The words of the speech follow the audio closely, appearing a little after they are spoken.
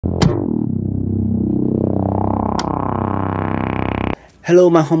Hello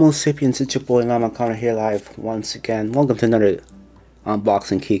my homo sapiens, it's your boy Llama Connor here live once again. Welcome to another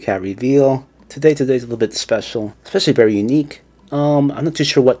unboxing keycap reveal. Today's a little bit special, especially very unique. I'm not too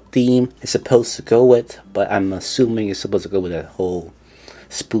sure what theme it's supposed to go with, but I'm assuming it's supposed to go with a whole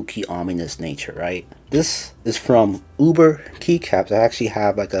spooky, ominous nature, right? This is from Uber Keycaps. I actually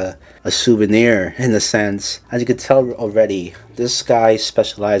have like a souvenir in a sense. As you can tell already, this guy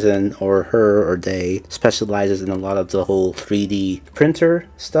specializes in, or her or they specializes in a lot of the whole 3D printer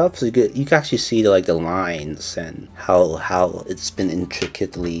stuff. So you can actually see the lines and how it's been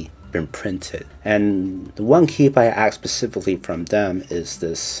intricately been printed. And the one keep I asked specifically from them is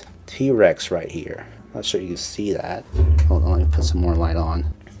this T-Rex right here. Not sure you can see that. Hold on, let me put some more light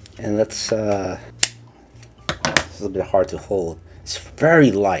on. And let's, it's a little bit hard to hold. It's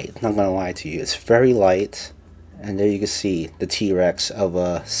very light, not gonna lie to you. It's very light. And there you can see the T-Rex of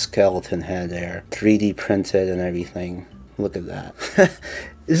a skeleton head there. 3D printed and everything. Look at that.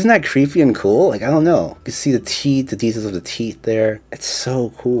 Isn't that creepy and cool? Like, I don't know. You can see the teeth, the details of the teeth there. It's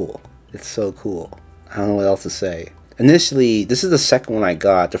so cool. It's so cool. I don't know what else to say. Initially, this is the second one I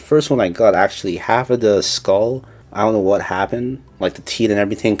got. The first one I got, actually, half of the skull, I don't know what happened. Like, the teeth and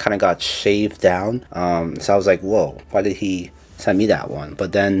everything kind of got shaved down. So I was like, whoa, why did he send me that one?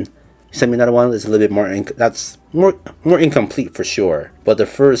 But then he sent me another one that's a little bit more, that's more incomplete for sure. But the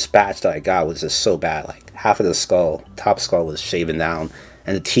first batch that I got was just so bad. Like, half of the skull, top skull was shaven down.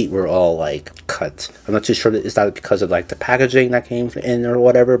 And the teeth were all like cut. I'm not too sure, is that because of like the packaging that came in or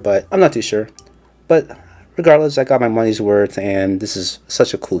whatever, but I'm not too sure. But regardless, I got my money's worth, and this is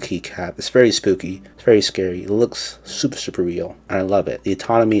such a cool keycap. It's very spooky, it's very scary, it looks super real, and I love it. The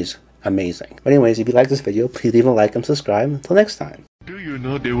autonomy is amazing. But anyways, if you like this video, please leave a like and subscribe. Until next time. Do you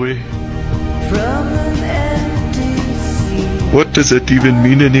know the way? From an empty sea. What does that even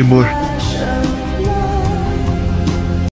mean anymore?